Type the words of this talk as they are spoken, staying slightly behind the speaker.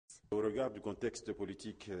Au regard du contexte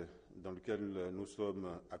politique dans lequel nous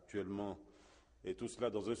sommes actuellement, et tout cela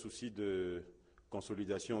dans un souci de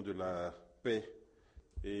consolidation de la paix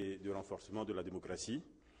et de renforcement de la démocratie,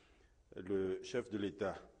 le chef de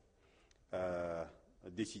l'État a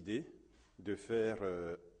décidé de faire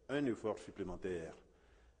un effort supplémentaire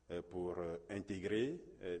pour intégrer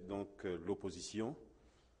donc l'opposition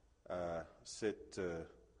à cette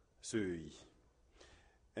CEI.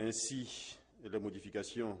 Ainsi, la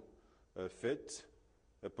modification faite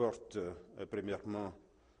porte premièrement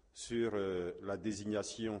sur la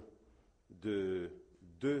désignation de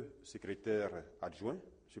 2 secrétaires adjoints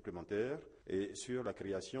supplémentaires et sur la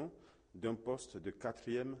création d'un poste de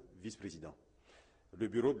 4e vice-président. Le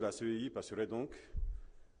bureau de la CEI passerait donc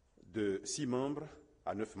de 6 membres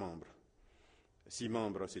à 9 membres. 6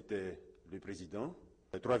 membres, c'était le président,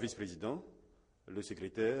 3 vice-présidents, le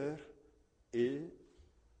secrétaire et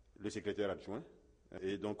le secrétaire adjoint.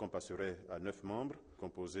 Et donc on passerait à 9 membres,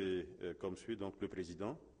 composés comme suit, donc le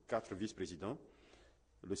président, 4 vice-présidents,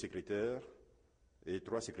 le secrétaire et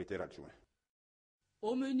 3 secrétaires adjoints.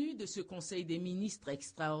 Au menu de ce Conseil des ministres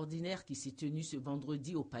extraordinaire qui s'est tenu ce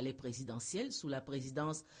vendredi au palais présidentiel sous la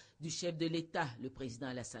présidence du chef de l'État, le président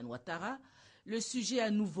Alassane Ouattara, le sujet à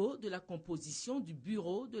nouveau de la composition du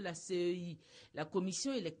bureau de la CEI, la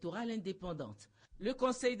commission électorale indépendante. Le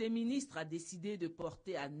Conseil des ministres a décidé de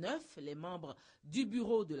porter à 9 les membres du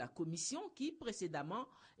bureau de la commission qui, précédemment,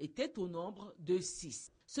 étaient au nombre de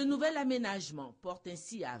 6. Ce nouvel aménagement porte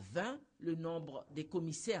ainsi à 20 le nombre des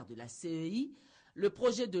commissaires de la CEI. Le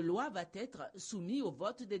projet de loi va être soumis au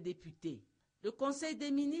vote des députés. Le Conseil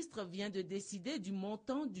des ministres vient de décider du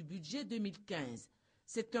montant du budget 2015.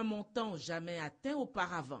 C'est un montant jamais atteint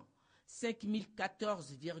auparavant. 5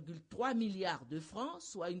 014,3 milliards de francs,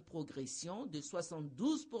 soit une progression de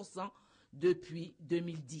 72% depuis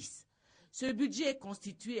 2010. Ce budget est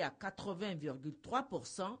constitué à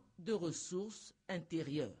 80,3% de ressources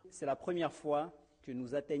intérieures. C'est la première fois que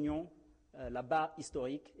nous atteignons la barre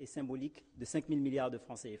historique et symbolique de 5 000 milliards de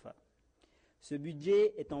francs CFA. Ce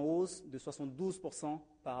budget est en hausse de 72%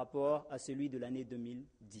 par rapport à celui de l'année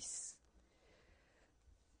 2010.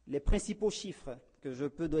 Les principaux chiffres que je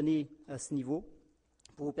peux donner à ce niveau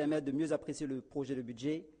pour vous permettre de mieux apprécier le projet de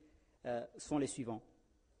budget sont les suivants.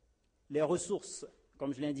 Les ressources,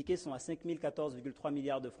 comme je l'ai indiqué, sont à 5 014,3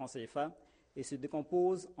 milliards de francs CFA et se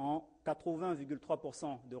décomposent en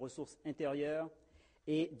 80,3% de ressources intérieures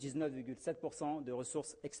et 19,7% de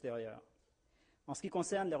ressources extérieures. En ce qui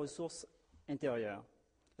concerne les ressources intérieures,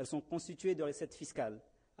 elles sont constituées de recettes fiscales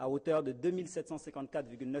à hauteur de 2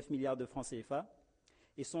 754,9 milliards de francs CFA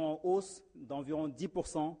et sont en hausse d'environ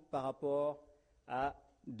 10% par rapport à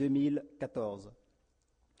 2014.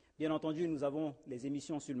 Bien entendu, nous avons les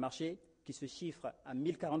émissions sur le marché qui se chiffrent à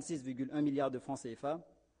 1046,1 milliards de francs CFA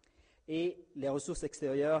et les ressources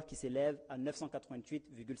extérieures qui s'élèvent à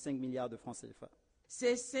 988,5 milliards de francs CFA.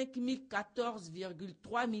 Ces 5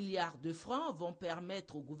 014,3 milliards de francs vont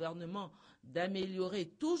permettre au gouvernement d'améliorer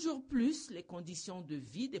toujours plus les conditions de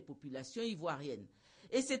vie des populations ivoiriennes.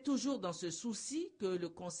 Et c'est toujours dans ce souci que le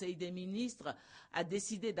Conseil des ministres a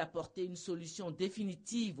décidé d'apporter une solution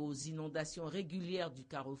définitive aux inondations régulières du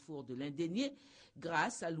carrefour de l'Indénié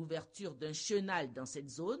grâce à l'ouverture d'un chenal dans cette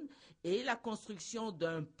zone et la construction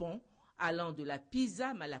d'un pont allant de la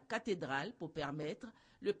Pisam à la cathédrale pour permettre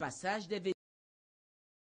le passage des véhicules.